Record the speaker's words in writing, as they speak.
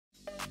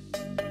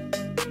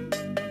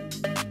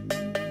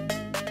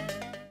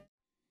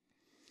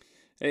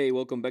Hey,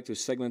 welcome back to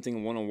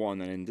Segmenting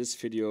 101, and in this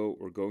video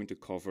we're going to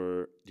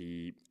cover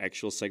the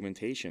actual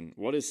segmentation.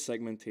 What is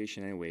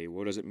segmentation anyway?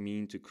 What does it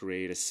mean to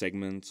create a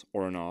segment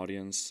or an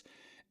audience?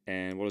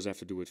 And what does it have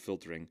to do with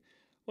filtering?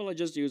 Well, I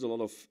just use a lot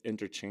of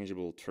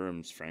interchangeable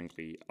terms,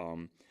 frankly.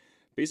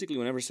 Basically,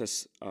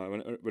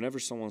 whenever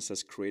someone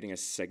says creating a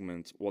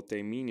segment, what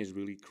they mean is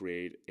really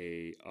create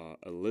a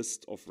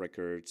list of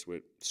records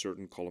with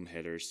certain column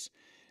headers,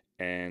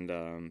 and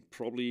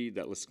probably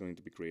that list is going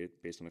to be created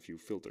based on a few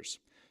filters.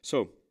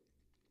 So,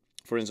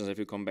 for instance, if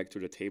you come back to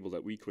the table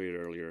that we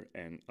created earlier,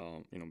 and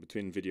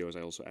between videos,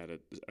 I also added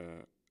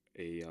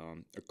a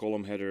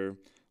column header,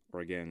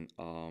 or again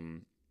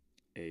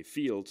a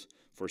field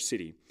for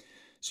city.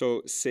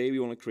 So, say we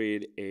want to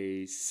create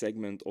a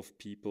segment of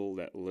people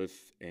that live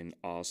in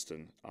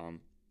Austin.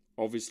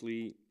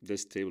 Obviously,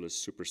 this table is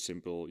super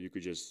simple. You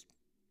could just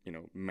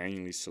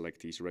manually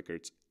select these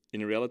records.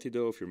 In reality,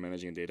 though, if you're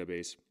managing a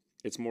database,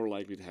 it's more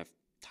likely to have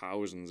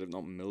thousands, if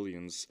not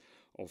millions,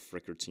 of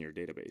records in your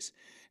database.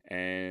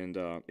 And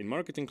in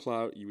Marketing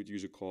Cloud, you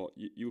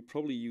would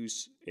probably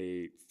use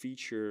a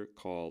feature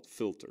called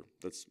filter.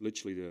 That's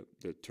literally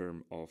the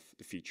term of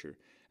the feature.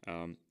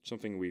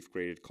 Something we've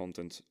created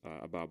content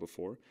about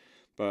before,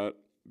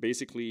 but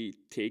basically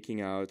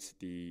taking out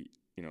the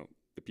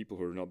people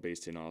who are not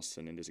based in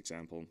Austin in this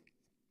example,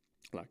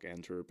 like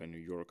Antwerp and New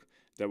York,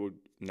 that would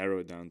narrow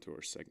it down to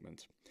our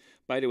segment.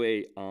 By the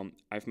way,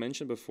 I've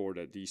mentioned before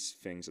that these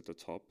things at the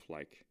top,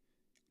 like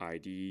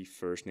ID,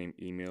 first name,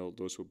 email,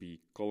 those will be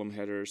column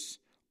headers,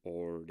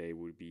 or they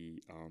would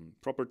be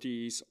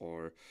properties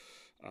or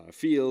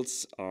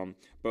fields.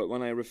 But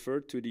when I refer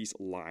to these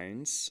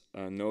lines,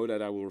 know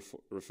that I will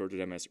refer to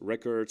them as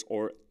records,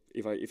 or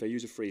if I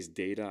use the phrase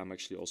data, I'm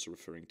actually also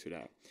referring to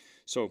that.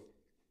 So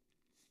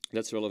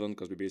that's relevant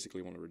because we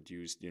basically want to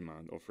reduce the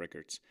amount of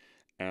records.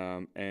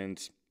 And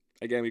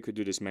again, we could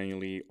do this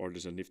manually, or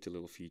there's a nifty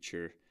little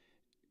feature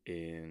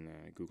in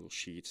Google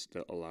Sheets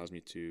that allows me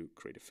to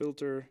create a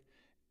filter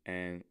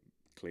and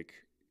click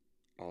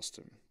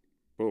Austin.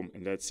 Boom,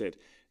 and that's it.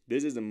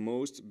 This is the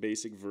most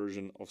basic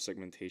version of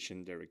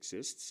segmentation there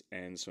exists,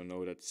 and so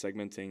know that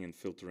segmenting and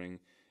filtering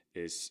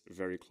is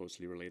very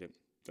closely related.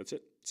 That's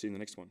it. See you in the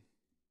next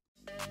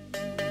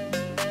one.